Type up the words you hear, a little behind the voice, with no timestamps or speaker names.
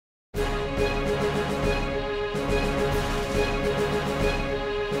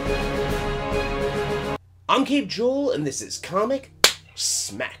I'm Cape Joel, and this is Comic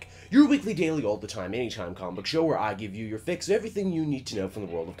Smack, your weekly, daily, all the time, anytime comic show where I give you your fix of everything you need to know from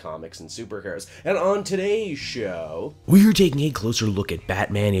the world of comics and superheroes. And on today's show, we're taking a closer look at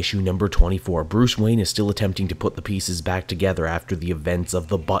Batman issue number 24. Bruce Wayne is still attempting to put the pieces back together after the events of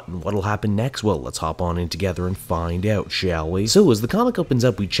The Button. What'll happen next? Well, let's hop on in together and find out, shall we? So, as the comic opens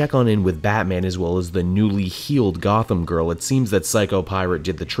up, we check on in with Batman as well as the newly healed Gotham girl. It seems that Psycho Pirate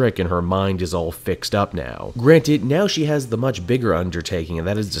did the trick and her mind is all fixed up now. Granted, now she has the much bigger undertaking, and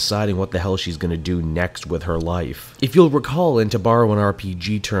that is deciding what the hell she's gonna do next with her life. If you'll recall, and to borrow an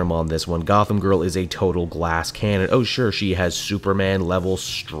RPG term on this one, Gotham Girl is a total glass cannon. Oh sure, she has Superman level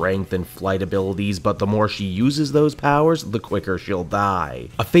strength and flight abilities, but the more she uses those powers, the quicker she'll die.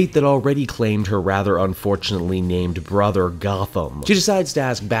 A fate that already claimed her rather unfortunately named brother Gotham. She decides to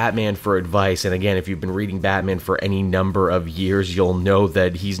ask Batman for advice, and again, if you've been reading Batman for any number of years, you'll know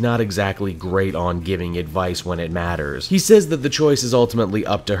that he's not exactly great on giving advice when it matters. He says that the choice is ultimately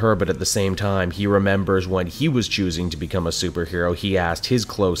up to her, but at the same time, he remembers when he was choosing to become a superhero, he asked his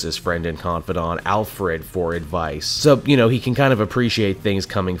closest friend and confidant, Alfred, for advice. So, you know, he can kind of appreciate things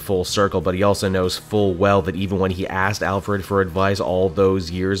coming full circle, but he also knows full well that even when he asked Alfred for advice all those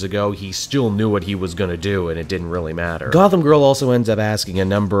years ago, he still knew what he was gonna do, and it didn't really matter. Gotham Girl also ends up asking a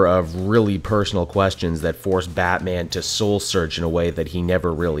number of really personal questions that force Batman to soul search in a way that he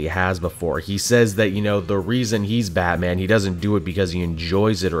never really has before. He says that, you know, the reason he's Batman, he doesn't do it because he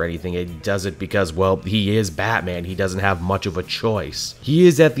enjoys it or anything. He does it because, well, he is Batman. He doesn't have much of a choice. He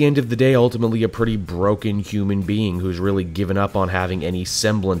is, at the end of the day, ultimately a pretty broken human being who's really given up on having any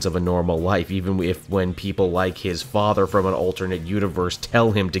semblance of a normal life, even if when people like his father from an alternate universe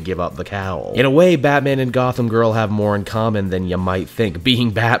tell him to give up the cowl. In a way, Batman and Gotham Girl have more in common than you might think. Being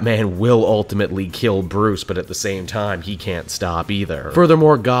Batman will ultimately kill Bruce, but at the same time, he can't stop either.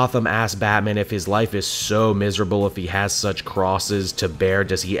 Furthermore, Gotham asks Batman if his life is so miserable, if he has such crosses to bear,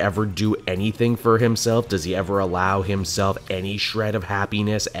 does he ever do anything for himself? Does he ever allow himself any shred of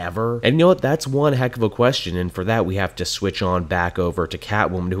happiness ever? And you know what? That's one heck of a question, and for that we have to switch on back over to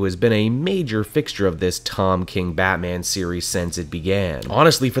Catwoman, who has been a major fixture of this Tom King Batman series since it began.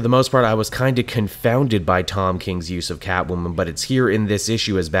 Honestly, for the most part, I was kinda confounded by Tom King's use of Catwoman, but it's here in this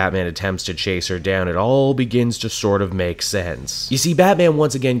issue as Batman attempts to chase her down, it all begins to sort of make sense. You see, Batman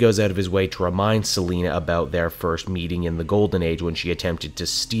once again goes out of his way to remind Selina about their first meeting in the Golden Age when she attempted to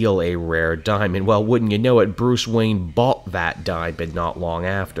steal a rare diamond. Well, wouldn't you know it, Bruce Wayne bought that diamond not long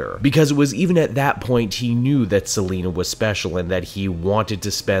after. Because it was even at that point he knew that Selina was special and that he wanted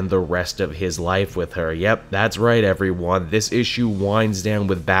to spend the rest of his life with her. Yep, that's right everyone, this issue winds down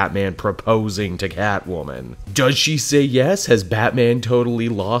with Batman proposing to Catwoman. Does she say yes? Has Batman totally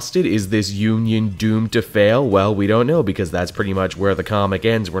lost it? Is this union doomed to fail? Well, we don't know, because that's pretty much where the comic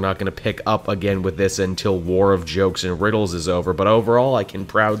ends. We're not going to pick up again with this until War of Jokes and Riddles is over, but overall I can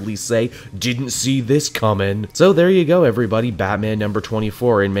proudly say, didn't see this coming. So there you go everybody, Batman number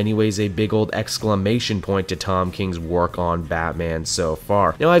 24, in many ways a big old exclamation point to Tom King's work on Batman so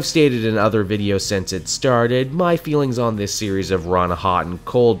far. Now, I've stated in other videos since it started, my feelings on this series have run hot and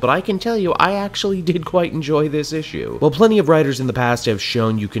cold, but I can tell you I actually did quite enjoy this issue. While plenty of writers in the past have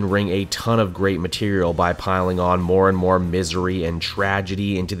shown you can wring a ton of great material by piling on more and more misery and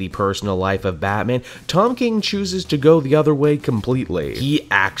tragedy into the personal life of Batman, Tom King chooses to go the other way completely. He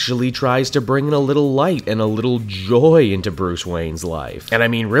actually tries to bring in a little light and a little joy into Bruce Wayne's life. And I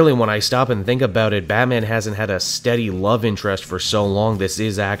mean, really, when I stop and think about it, Batman hasn't had a steady love interest for so long, this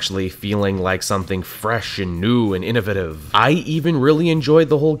is actually feeling like something fresh and new and innovative. I even really enjoyed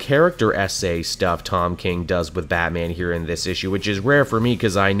the whole character essay stuff Tom King does with Batman here in this issue, which is rare for me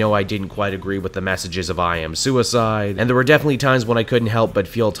because I know I didn't quite agree with the messages of I Am Suicide, and there were definitely times when I couldn't help but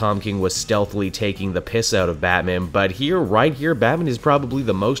feel Tom King was stealthily taking the piss out of Batman, but here, right here, Batman is probably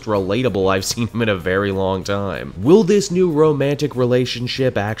the most relatable I've seen him in a very long time. Will this new romantic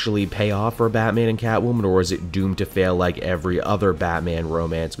relationship actually pay off for Batman and Catwoman, or is it doomed to fail like every other Batman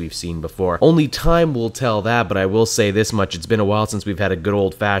romance we've seen before? Only time will tell that, but I will say this much, it's been a while since we've had a good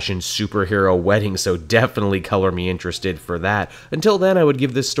old-fashioned superhero wedding, so definitely color me interested for that. Until then, I would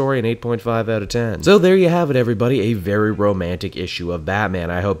give this story an 8.5 out of 10. So there you have it everybody, a very romantic issue of Batman.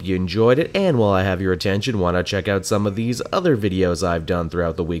 I hope you enjoyed it, and while I have your attention, why not check out some of these other videos I've done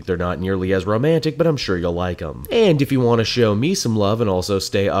throughout the week. They're not nearly as romantic, but I'm sure you'll like them. And if you want to show me some love and also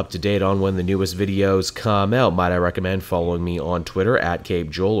stay up to date on when the newest videos come out, might I recommend following me on Twitter at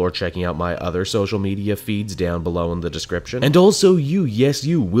CapeJoel or checking out my other social media feeds down below in the description. And also you, yes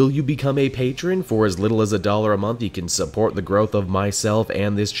you, will you become a patron? For as little as $1 a month, you can support the growth of myself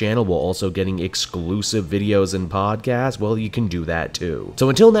and this channel while also getting exclusive videos and podcasts. Well, you can do that too. So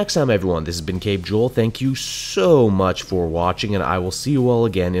until next time everyone, this has been CapeJoel. Thank you so much for watching, and I will see you all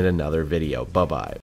again in another video. Bye bye.